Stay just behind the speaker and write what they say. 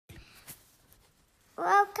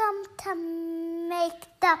Welcome to Make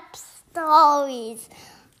Up Stories.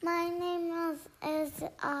 My name is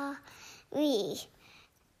Lee.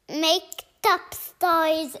 Make Up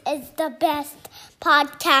Stories is the best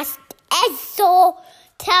podcast, and so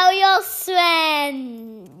tell your friends.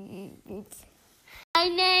 My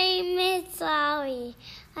name is Zoe.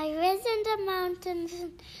 I live in the mountains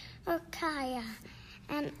in Ukiah,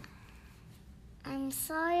 and I'm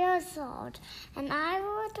 4 years old, and I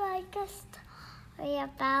would like a story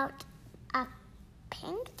about a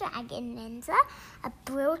pink dragon ninja, a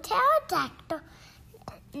blue pterodactyl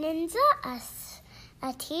ninja,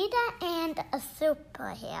 a cheetah, and a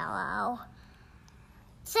superhero.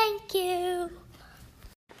 Thank you.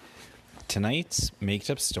 Tonight's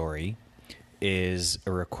made-up story is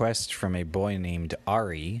a request from a boy named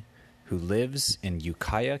Ari who lives in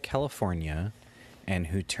Ukiah, California, and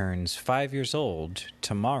who turns 5 years old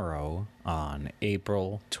tomorrow on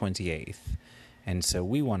April 28th. And so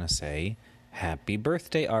we want to say, happy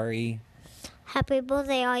birthday, Ari. Happy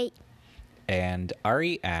birthday, Ari. And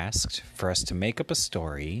Ari asked for us to make up a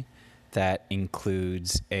story that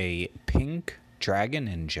includes a pink dragon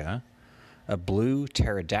ninja, a blue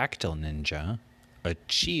pterodactyl ninja, a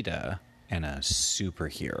cheetah, and a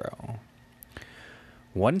superhero.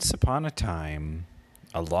 Once upon a time,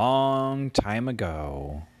 a long time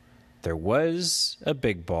ago, there was a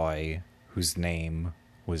big boy whose name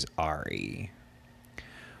was Ari.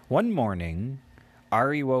 One morning,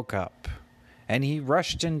 Ari woke up, and he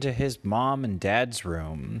rushed into his mom and dad's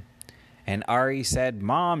room. And Ari said,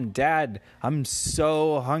 "Mom, Dad, I'm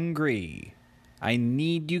so hungry. I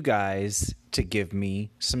need you guys to give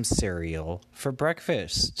me some cereal for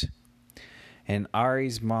breakfast." And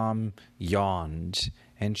Ari's mom yawned,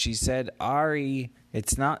 and she said, "Ari,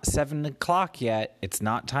 it's not 7 o'clock yet. It's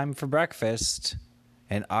not time for breakfast."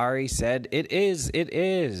 And Ari said, "It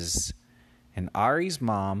is. And Ari's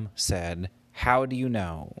mom said, "How do you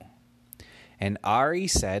know?" And Ari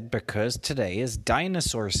said, "Because today is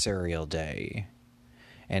dinosaur cereal day."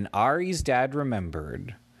 And Ari's dad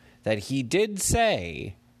remembered that he did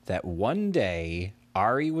say that one day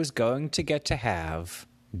Ari was going to get to have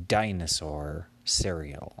dinosaur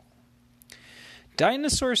cereal.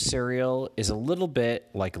 Dinosaur cereal is a little bit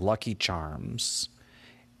like Lucky Charms.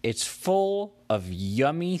 It's full of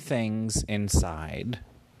yummy things inside.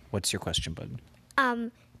 What's your question, bud?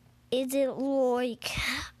 Is it like,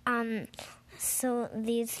 so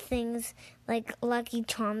these things like Lucky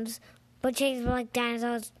Charms, but changed like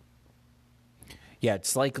dinosaurs? Yeah,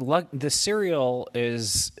 it's like the cereal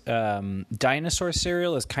is, dinosaur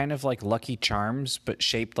cereal is kind of like Lucky Charms, but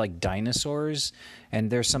shaped like dinosaurs.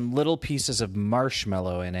 And there's some little pieces of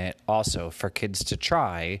marshmallow in it also for kids to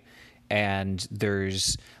try. And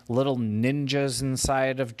there's little ninjas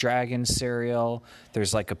inside of dragon cereal.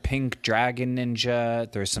 There's like a pink dragon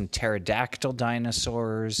ninja. There's some pterodactyl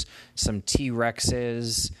dinosaurs, some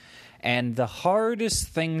T-Rexes. And the hardest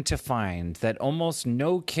thing to find that almost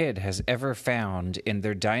no kid has ever found in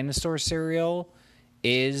their dinosaur cereal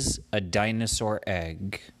is a dinosaur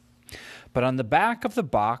egg. But on the back of the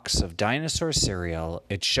box of dinosaur cereal,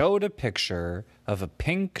 it showed a picture of a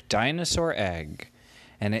pink dinosaur egg.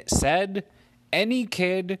 And it said, "Any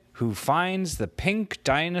kid who finds the pink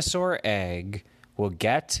dinosaur egg will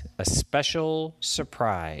get a special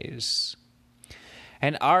surprise."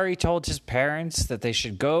 And Ari told his parents that they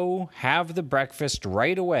should go have the breakfast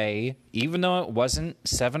right away, even though it wasn't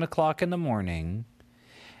 7 o'clock in the morning.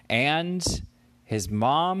 And his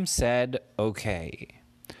mom said, okay.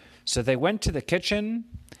 So they went to the kitchen,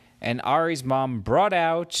 and Ari's mom brought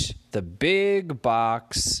out the big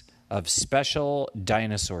box of special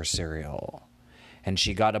dinosaur cereal. And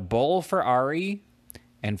she got a bowl for Ari,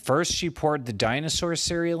 and first she poured the dinosaur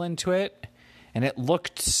cereal into it, and it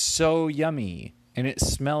looked so yummy, and it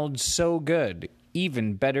smelled so good,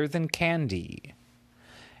 even better than candy.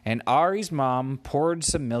 And Ari's mom poured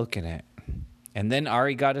some milk in it, and then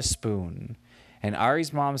Ari got a spoon. And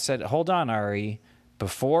Ari's mom said, "Hold on, Ari,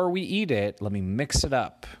 before we eat it, let me mix it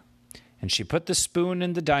up." And she put the spoon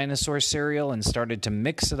in the dinosaur cereal and started to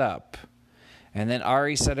mix it up. And then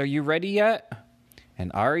Ari said, "Are you ready yet?"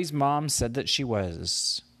 And Ari's mom said that she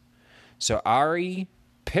was. So Ari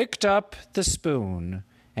picked up the spoon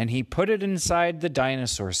and he put it inside the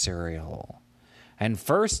dinosaur cereal. And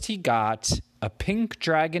first he got a pink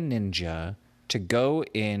dragon ninja to go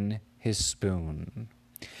in his spoon.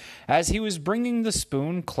 As he was bringing the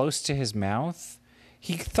spoon close to his mouth,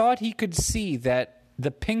 he thought he could see that the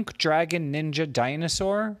pink dragon ninja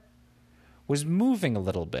dinosaur was moving a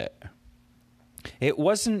little bit. It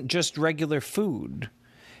wasn't just regular food.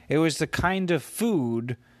 It was the kind of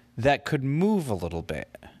food that could move a little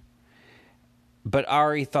bit. But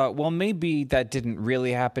Ari thought, well, maybe that didn't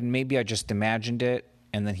really happen. Maybe I just imagined it,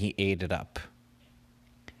 and then he ate it up.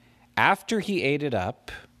 After he ate it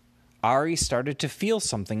up, Ari started to feel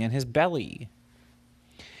something in his belly.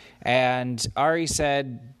 And Ari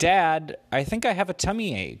said, Dad, I think I have a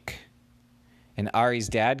tummy ache. And Ari's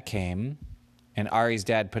dad came, and Ari's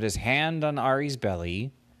dad put his hand on Ari's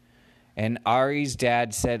belly, and Ari's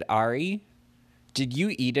dad said, Ari, did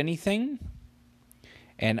you eat anything?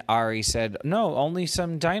 And Ari said, no, only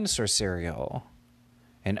some dinosaur cereal.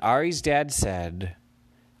 And Ari's dad said,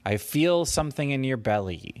 I feel something in your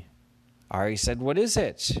belly. Ari said, what is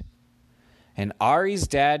it? And Ari's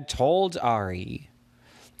dad told Ari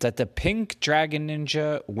that the pink dragon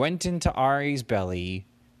ninja went into Ari's belly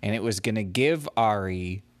and it was going to give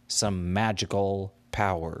Ari some magical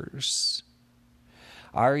powers.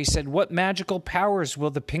 Ari said, what magical powers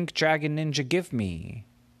will the pink dragon ninja give me?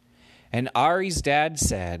 And Ari's dad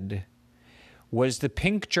said, was the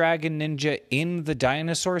pink dragon ninja in the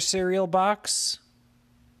dinosaur cereal box?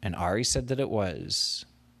 And Ari said that it was.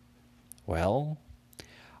 Well,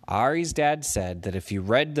 Ari's dad said that if you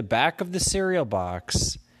read the back of the cereal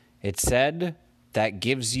box, it said that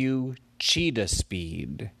gives you cheetah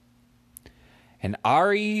speed. And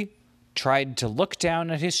Ari tried to look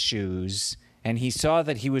down at his shoes, and he saw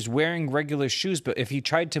that he was wearing regular shoes, but if he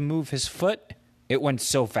tried to move his foot, it went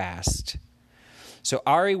so fast. So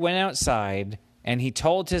Ari went outside, and he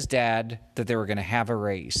told his dad that they were going to have a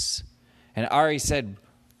race. And Ari said,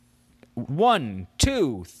 1,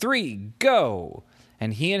 2, 3, go!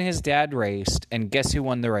 And he and his dad raced, and guess who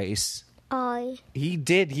won the race? He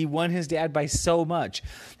did. He won his dad by so much.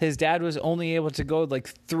 His dad was only able to go like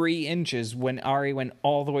 3 inches when Ari went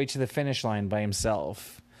all the way to the finish line by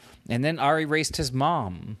himself. And then Ari raced his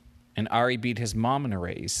mom, and Ari beat his mom in a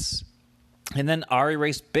race. And then Ari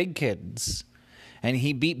raced Big Kids, and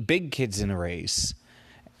he beat Big Kids in a race.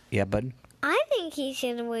 Yeah, bud? I think he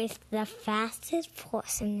should race the fastest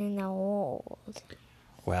person in the world.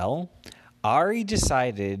 Well, Ari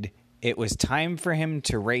decided it was time for him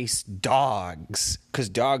to race dogs, because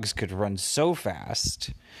dogs could run so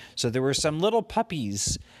fast. So there were some little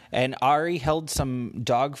puppies, and Ari held some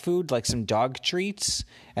dog food, like some dog treats,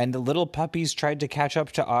 and the little puppies tried to catch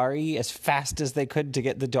up to Ari as fast as they could to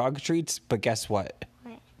get the dog treats, but guess what?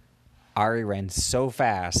 What? Ari ran so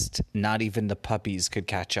fast, not even the puppies could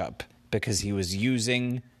catch up, because he was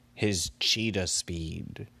using his cheetah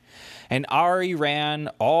speed. And Ari ran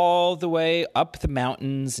all the way up the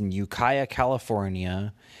mountains in Ukiah,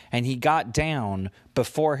 California, and he got down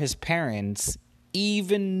before his parents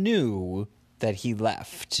even knew that he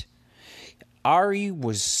left. Ari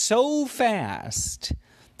was so fast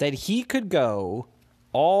that he could go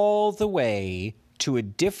all the way to a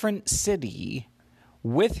different city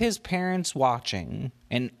with his parents watching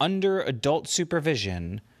and under adult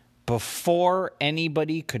supervision before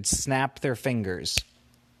anybody could snap their fingers.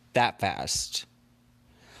 That fast.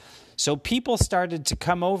 So people started to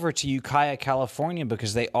come over to Ukiah, California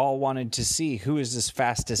because they all wanted to see who is this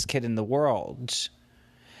fastest kid in the world.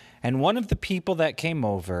 And one of the people that came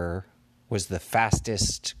over was the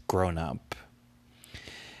fastest grown-up.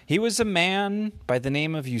 He was a man by the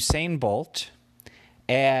name of Usain Bolt,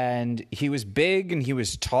 and he was big and he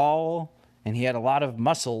was tall and he had a lot of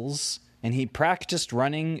muscles, and he practiced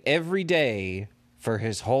running every day for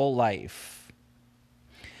his whole life.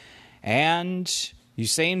 And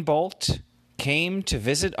Usain Bolt came to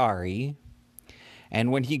visit Ari,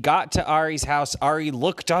 and when he got to Ari's house, Ari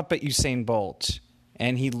looked up at Usain Bolt,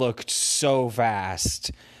 and he looked so fast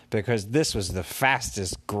because this was the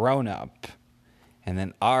fastest grown-up. And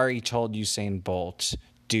then Ari told Usain Bolt,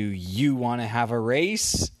 do you want to have a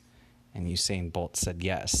race? And Usain Bolt said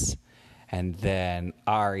yes. And then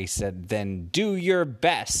Ari said, then do your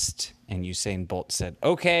best. And Usain Bolt said,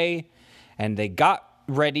 okay. And they got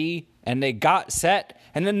ready, and they got set,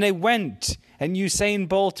 and then they went, and Usain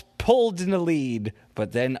Bolt pulled in the lead,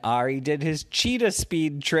 but then Ari did his cheetah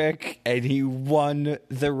speed trick, and he won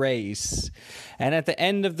the race. And at the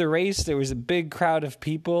end of the race, there was a big crowd of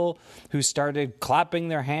people who started clapping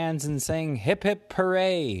their hands and saying, hip hip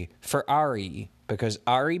hooray for Ari, because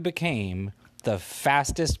Ari became the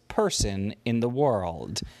fastest person in the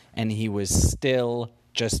world, and he was still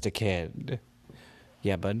just a kid.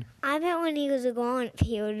 Yeah, bud? I bet when he was grown,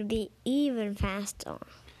 he would be even faster.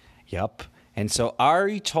 Yup. And so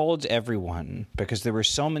Ari told everyone, because there were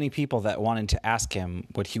so many people that wanted to ask him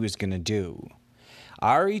what he was going to do.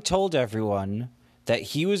 Ari told everyone that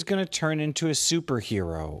he was going to turn into a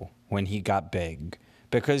superhero when he got big,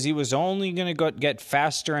 because he was only going to get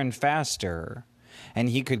faster and faster. And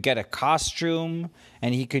he could get a costume,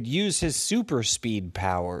 and he could use his super speed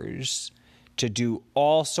powers to do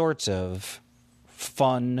all sorts of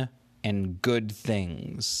fun and good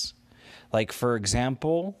things. Like, for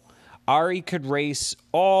example, Ari could race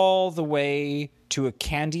all the way to a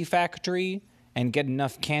candy factory and get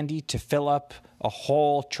enough candy to fill up a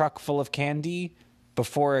whole truck full of candy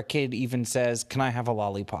before a kid even says, "Can I have a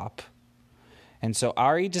lollipop?" And so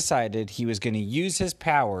Ari decided he was going to use his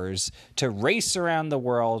powers to race around the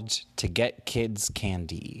world to get kids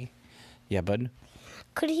candy. Yeah, bud?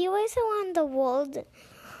 Could he race around the world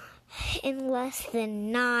in less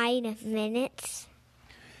than 9 minutes?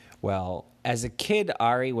 Well, as a kid,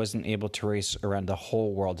 Ari wasn't able to race around the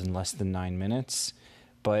whole world in less than 9 minutes,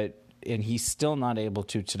 and he's still not able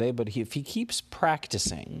to today, but if he keeps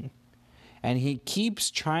practicing and he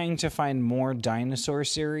keeps trying to find more dinosaur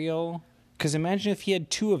cereal, because imagine if he had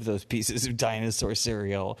 2 of those pieces of dinosaur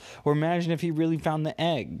cereal, or imagine if he really found the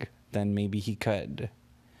egg, then maybe he could.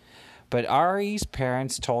 But Ari's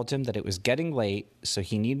parents told him that it was getting late, so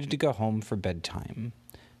he needed to go home for bedtime.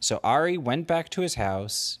 So Ari went back to his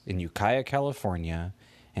house in Ukiah, California,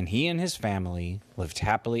 and he and his family lived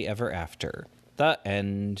happily ever after. The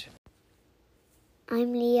end.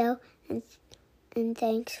 I'm Leo, and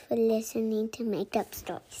thanks for listening to Make Up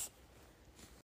Stories.